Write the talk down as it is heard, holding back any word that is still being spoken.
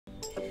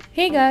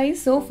Hey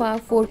guys, so far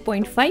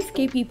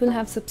 4.5k people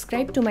have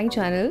subscribed to my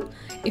channel.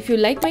 If you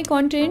like my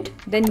content,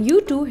 then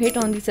you too hit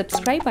on the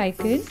subscribe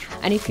icon,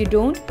 and if you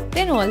don't,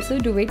 then also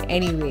do it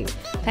anyway.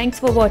 Thanks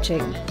for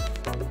watching.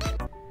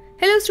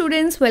 Hello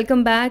students,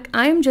 welcome back.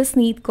 I am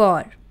Jasneet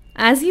Kaur.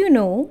 As you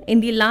know,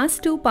 in the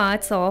last two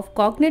parts of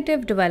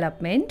cognitive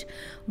development,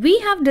 we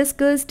have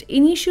discussed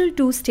initial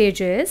two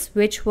stages,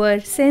 which were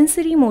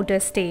sensory-motor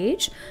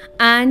stage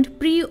and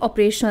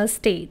pre-operational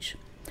stage.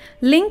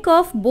 Link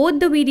of both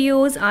the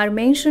videos are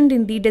mentioned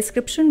in the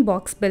description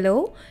box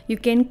below. You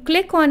can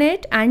click on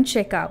it and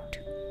check out.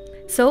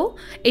 So,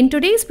 in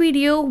today's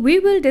video, we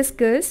will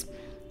discuss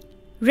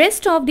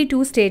rest of the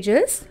two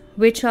stages,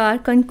 which are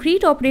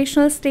concrete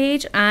operational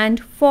stage and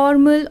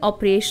formal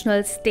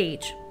operational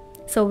stage.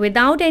 So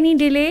without any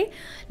delay,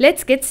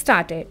 let's get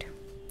started.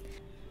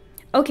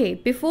 Okay,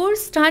 before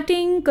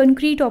starting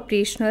concrete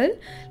operational,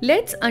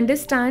 let's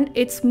understand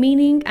its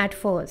meaning at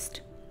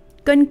first.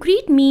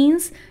 Concrete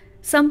means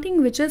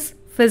something which is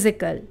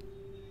physical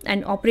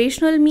and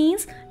operational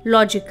means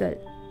logical.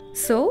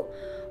 So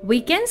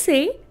we can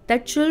say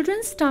that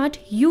children start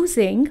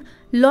using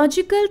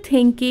logical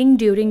thinking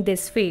during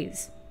this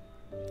phase.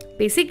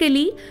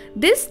 Basically,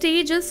 this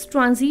stage is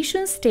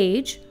transition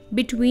stage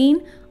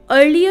between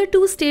earlier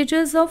two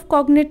stages of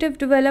cognitive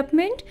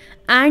development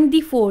and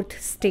the fourth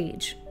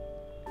stage.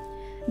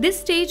 This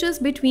stage is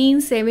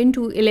between 7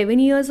 to 11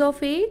 years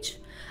of age,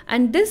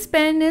 and this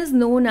span is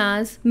known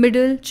as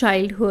middle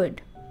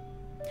childhood.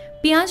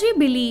 Piaget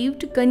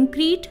believed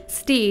concrete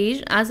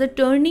stage as a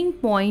turning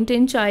point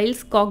in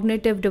child's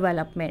cognitive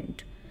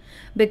development,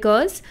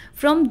 because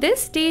from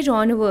this stage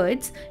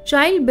onwards,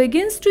 child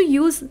begins to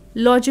use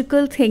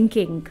logical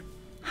thinking.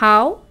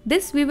 How?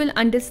 This we will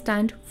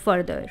understand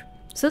further.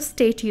 So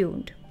stay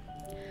tuned.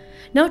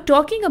 Now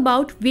talking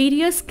about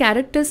various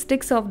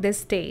characteristics of this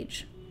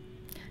stage.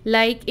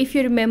 Like if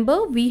you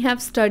remember, we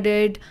have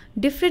studied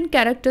different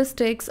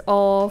characteristics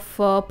of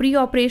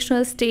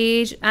pre-operational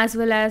stage as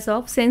well as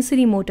of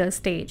sensory-motor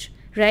stage,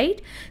 right?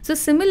 So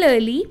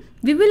similarly,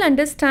 we will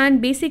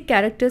understand basic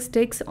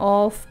characteristics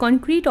of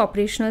concrete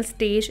operational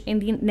stage in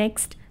the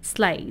next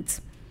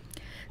slides.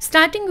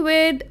 Starting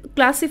with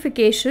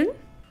classification.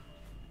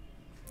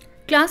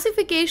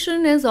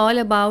 Classification is all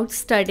about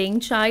studying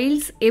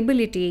child's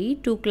ability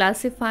to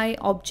classify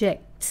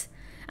objects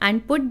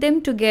and put them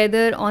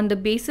together on the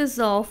basis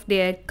of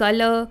their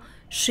color,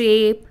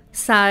 shape,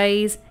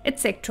 size,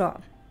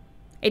 etc.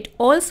 It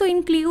also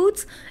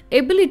includes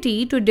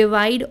ability to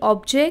divide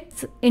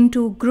objects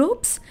into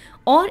groups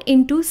or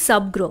into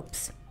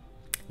subgroups.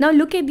 Now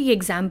look at the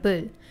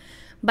example.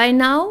 By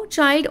now,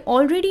 child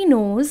already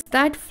knows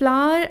that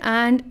flower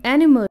and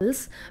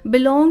animals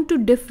belong to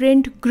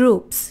different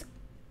groups.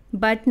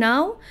 But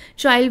now,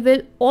 child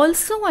will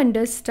also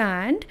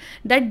understand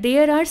that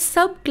there are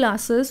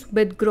subclasses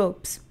with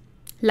groups.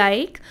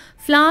 Like,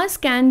 flowers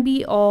can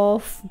be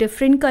of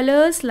different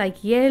colors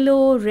like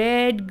yellow,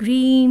 red,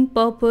 green,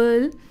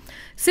 purple.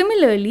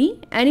 Similarly,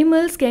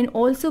 animals can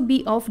also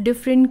be of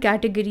different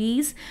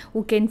categories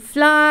who can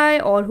fly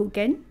or who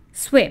can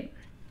swim.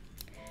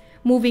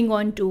 Moving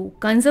on to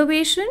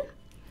conservation.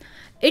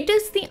 It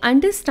is the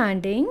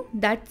understanding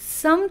that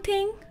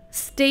something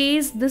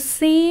stays the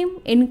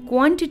same in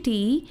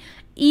quantity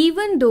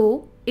even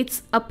though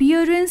its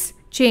appearance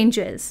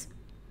changes.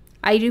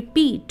 I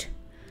repeat,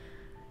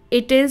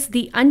 it is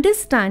the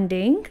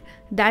understanding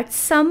that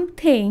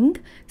something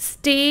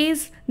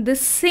stays the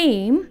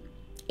same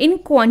in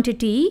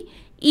quantity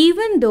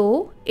even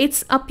though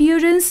its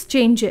appearance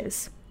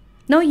changes.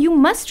 Now you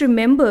must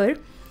remember,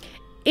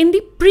 in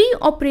the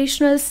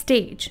pre-operational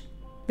stage,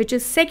 which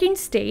is second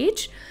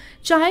stage,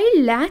 child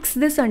lacks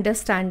this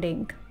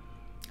understanding.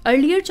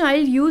 Earlier,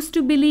 child used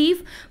to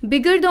believe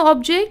bigger the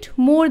object,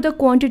 more the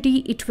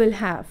quantity it will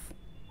have.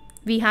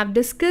 We have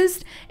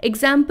discussed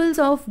examples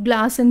of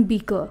glass and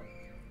beaker.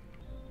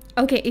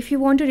 Okay, if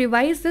you want to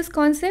revise this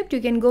concept, you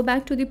can go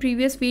back to the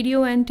previous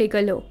video and take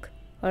a look.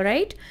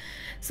 Alright.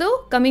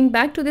 So, coming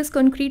back to this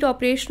concrete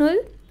operational,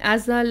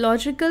 as the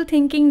logical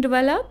thinking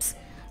develops,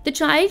 the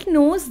child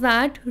knows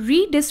that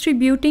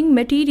redistributing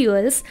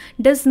materials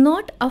does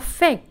not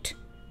affect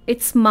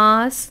its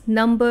mass,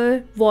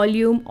 number,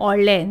 volume, or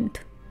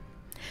length.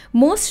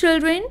 Most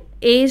children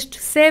aged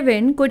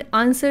 7 could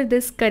answer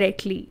this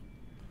correctly.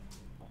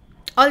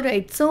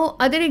 Alright, so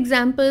other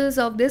examples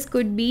of this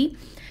could be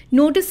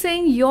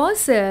noticing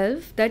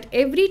yourself that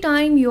every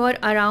time you are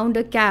around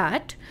a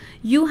cat,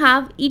 you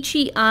have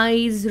itchy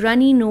eyes,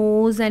 runny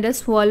nose, and a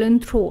swollen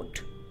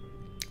throat.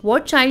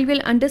 What child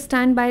will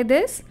understand by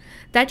this?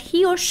 That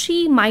he or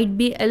she might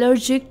be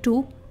allergic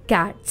to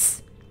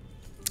cats.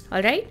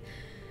 Alright.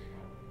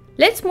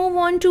 Let's move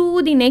on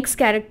to the next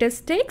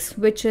characteristics,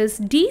 which is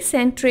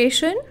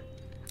decentration.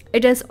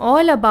 It is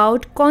all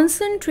about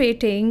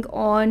concentrating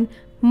on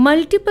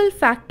multiple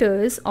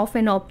factors of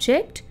an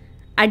object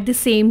at the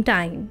same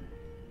time.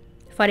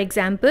 For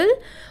example,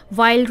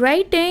 while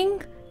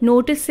writing,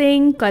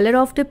 noticing color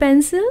of the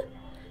pencil,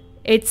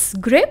 its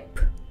grip,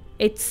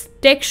 its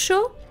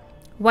texture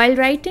while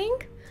writing,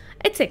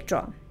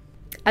 etc.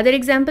 Other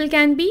example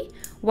can be,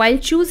 while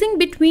choosing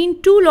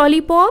between two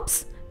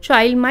lollipops,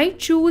 child might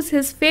choose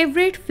his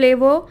favorite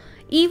flavor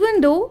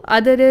even though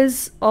other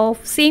is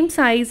of same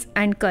size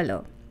and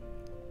color.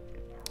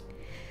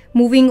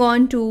 Moving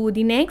on to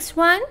the next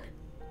one,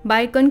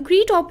 by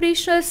concrete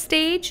operational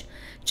stage,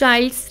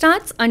 child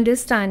starts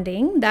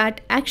understanding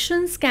that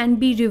actions can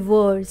be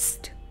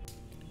reversed.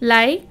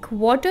 Like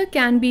water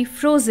can be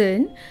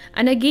frozen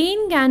and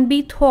again can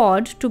be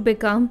thawed to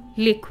become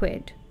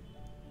liquid.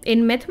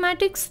 In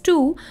mathematics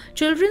too,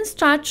 children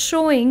start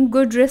showing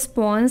good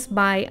response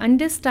by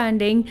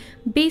understanding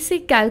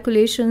basic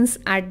calculations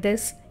at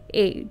this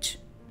age.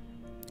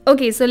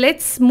 Okay, so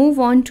let's move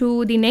on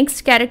to the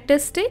next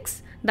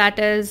characteristics, that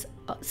is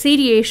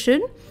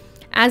seriation,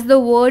 as the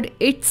word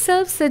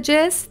itself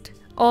suggests,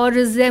 or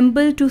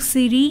resemble to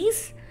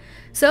series.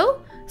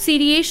 So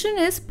seriation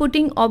is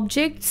putting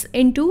objects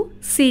into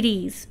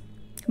series.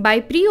 By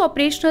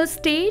pre-operational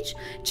stage,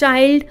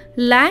 child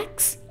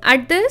lacks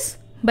at this,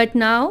 but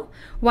now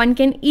one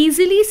can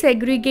easily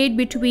segregate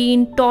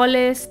between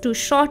tallest to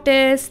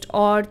shortest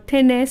or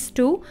thinnest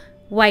to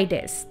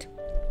widest.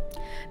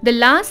 The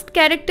last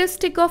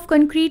characteristic of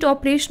concrete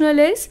operational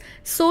is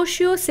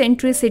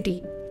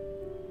sociocentricity.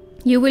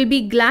 You will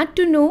be glad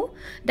to know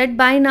that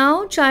by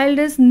now child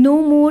is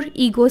no more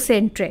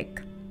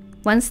egocentric.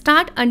 One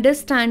start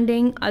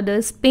understanding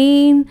others'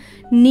 pain,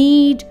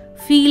 need,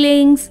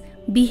 feelings,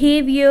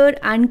 behavior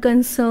and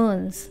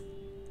concerns.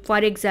 For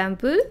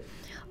example,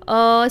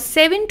 a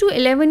 7 to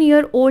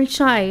 11-year-old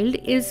child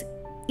is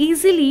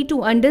easily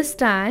to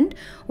understand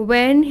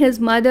when his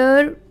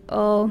or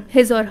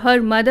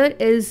her mother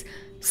is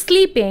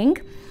sleeping.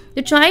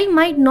 The child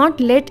might not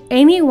let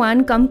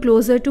anyone come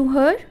closer to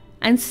her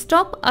and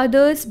stop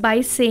others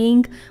by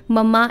saying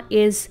mama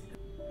is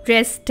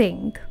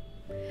resting.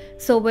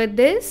 So with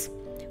this,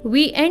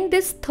 we end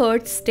this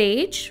third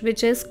stage,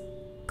 which is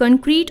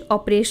concrete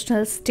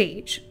operational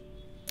stage.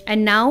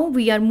 And now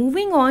we are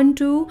moving on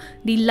to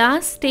the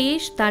last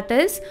stage, that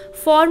is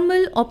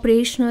formal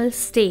operational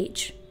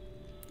stage.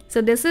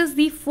 So this is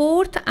the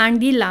fourth and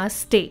the last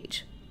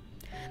stage.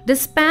 The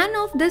span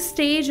of this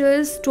stage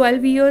is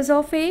 12 years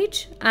of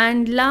age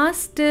and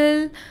lasts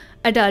till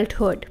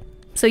adulthood.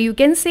 So you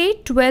can say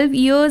 12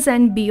 years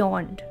and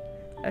beyond.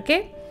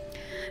 Okay.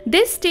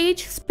 This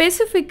stage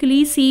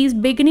specifically sees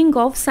beginning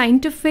of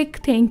scientific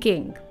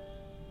thinking.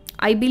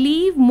 I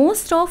believe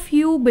most of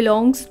you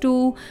belongs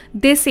to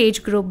this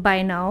age group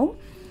by now,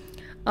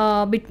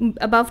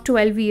 above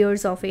 12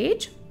 years of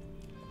age.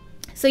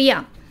 So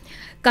yeah,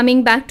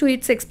 coming back to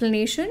its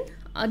explanation,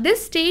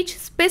 this stage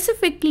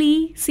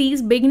specifically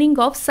sees beginning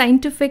of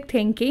scientific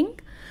thinking,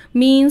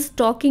 means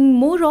talking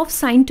more of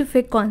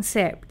scientific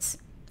concepts,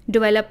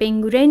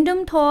 developing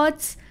random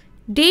thoughts,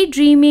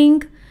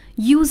 daydreaming,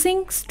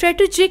 using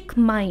strategic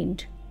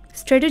mind.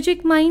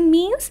 Strategic mind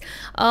means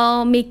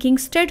making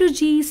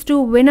strategies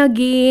to win a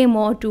game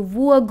or to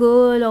woo a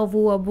girl or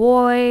woo a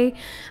boy,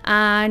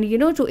 and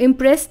to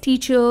impress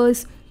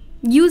teachers,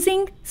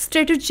 using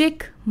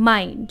strategic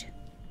mind,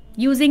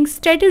 using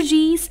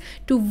strategies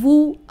to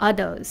woo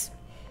others.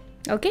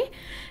 Okay,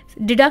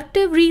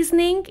 deductive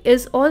reasoning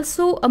is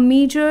also a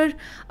major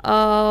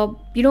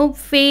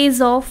phase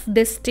of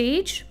this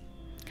stage.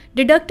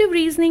 Deductive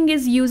reasoning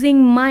is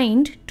using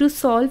mind to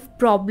solve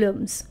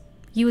problems,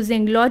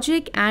 using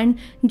logic and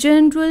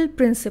general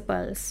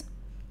principles.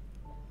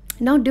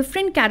 Now,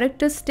 different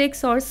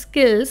characteristics or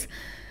skills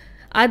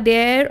are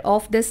there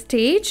of this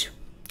stage.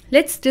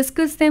 Let's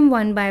discuss them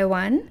one by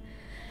one.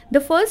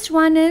 The first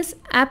one is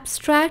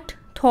abstract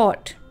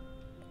thought.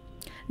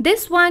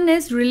 This one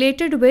is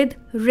related with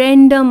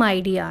random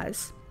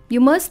ideas. You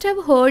must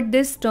have heard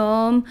this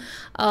term,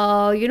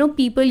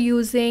 people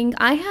using,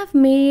 I have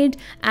made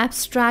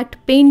abstract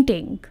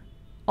painting,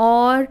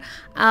 or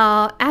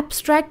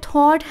abstract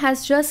thought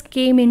has just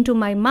came into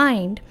my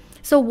mind.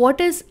 So what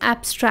is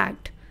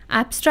abstract?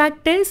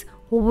 Abstract is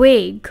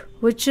vague,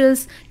 which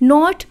is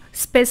not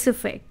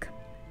specific.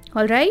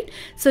 All right.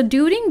 So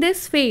during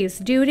this phase,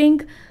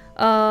 during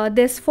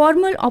this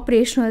formal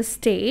operational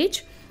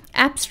stage,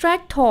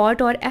 abstract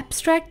thought or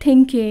abstract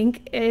thinking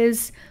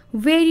is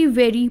very,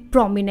 very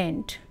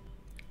prominent.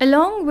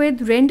 Along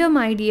with random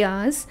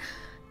ideas,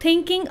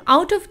 thinking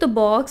out of the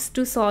box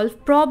to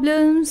solve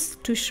problems,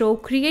 to show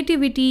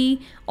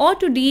creativity, or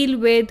to deal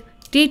with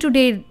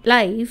day-to-day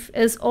life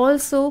is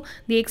also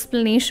the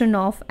explanation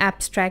of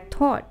abstract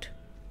thought.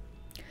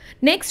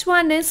 Next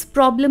one is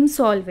problem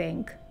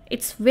solving.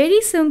 It's very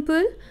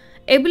simple,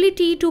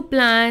 ability to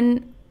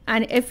plan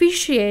an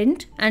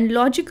efficient and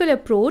logical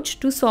approach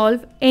to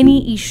solve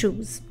any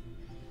issues.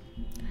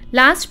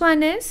 Last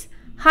one is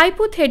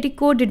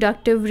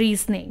hypothetico-deductive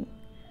reasoning.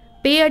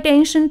 Pay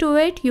attention to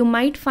it, you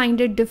might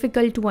find it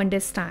difficult to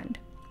understand.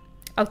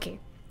 Okay,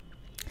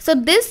 so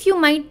this you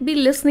might be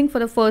listening for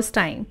the first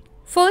time.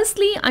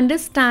 Firstly,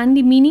 understand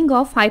the meaning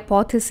of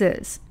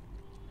hypothesis.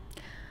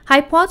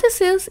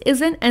 Hypothesis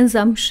is an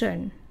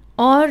assumption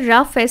or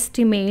rough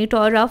estimate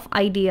or rough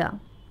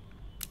idea.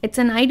 It's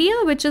an idea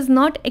which is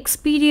not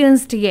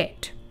experienced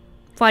yet.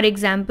 For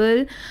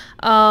example,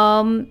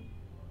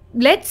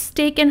 let's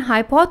take an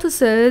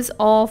hypothesis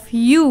of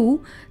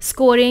you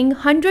scoring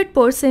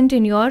 100%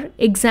 in your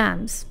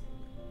exams.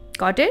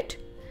 Got it?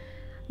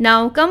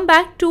 Now come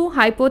back to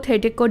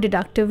hypothetical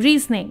deductive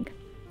reasoning.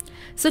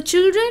 So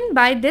children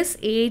by this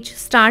age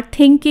start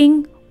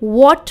thinking,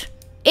 what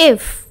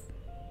if?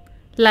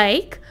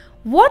 Like,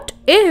 what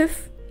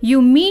if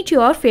you meet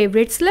your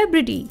favorite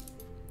celebrity?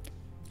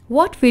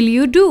 What will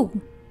you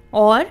do?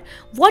 Or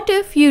what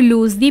if you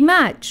lose the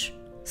match?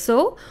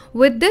 So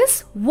with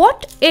this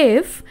what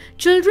if,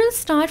 children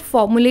start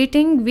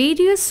formulating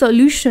various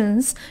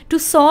solutions to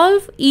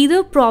solve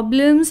either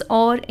problems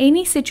or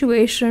any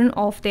situation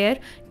of their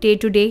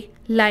day-to-day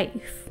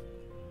life.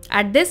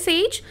 At this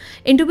age,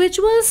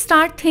 individuals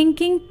start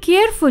thinking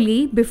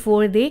carefully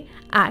before they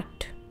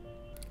act.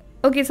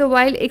 Okay, so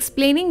while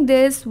explaining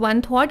this,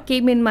 one thought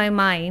came in my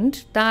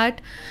mind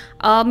that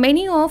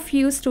many of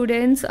you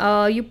students,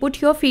 you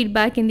put your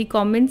feedback in the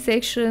comment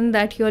section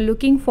that you're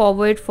looking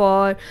forward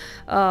for,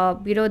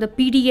 the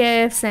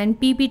PDFs and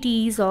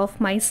PPTs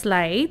of my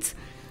slides.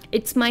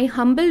 It's my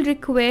humble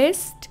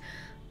request,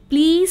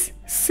 please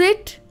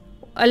sit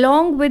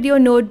along with your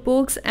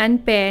notebooks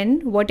and pen,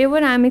 whatever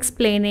I'm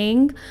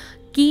explaining,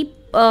 keep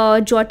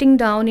jotting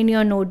down in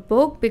your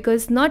notebook,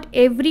 because not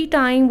every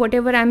time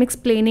whatever I'm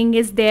explaining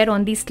is there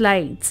on the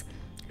slides,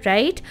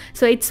 right?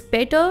 So it's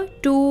better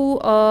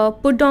to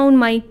put down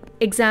my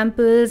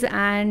examples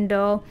and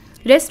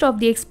rest of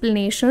the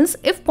explanations.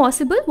 If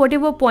possible,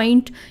 whatever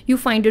point you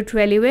find it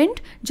relevant,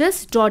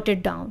 just jot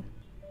it down.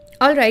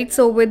 Alright,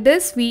 so with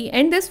this we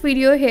end this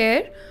video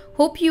here.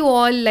 Hope you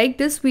all like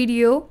this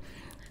video.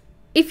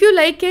 If you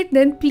like it,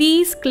 then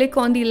please click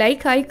on the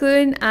like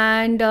icon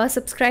and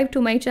subscribe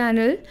to my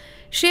channel.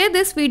 Share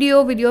this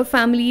video with your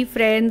family,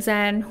 friends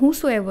and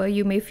whosoever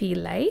you may feel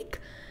like.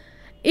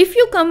 If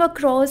you come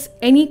across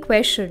any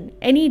question,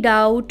 any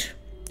doubt,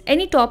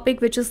 any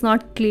topic which is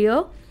not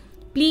clear,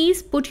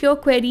 please put your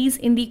queries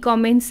in the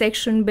comment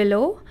section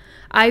below.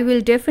 I will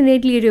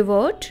definitely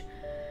revert.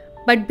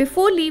 But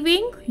before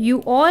leaving, you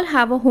all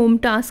have a home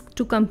task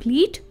to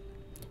complete.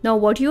 Now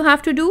what you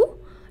have to do?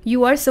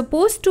 You are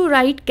supposed to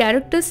write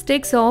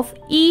characteristics of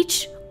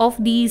each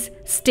of these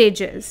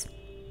stages.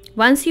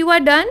 Once you are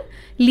done,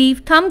 leave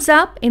thumbs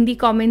up in the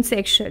comment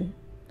section.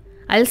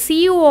 I'll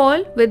see you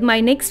all with my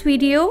next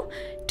video.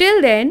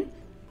 Till then,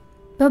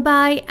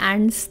 bye-bye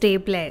and stay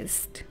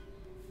blessed.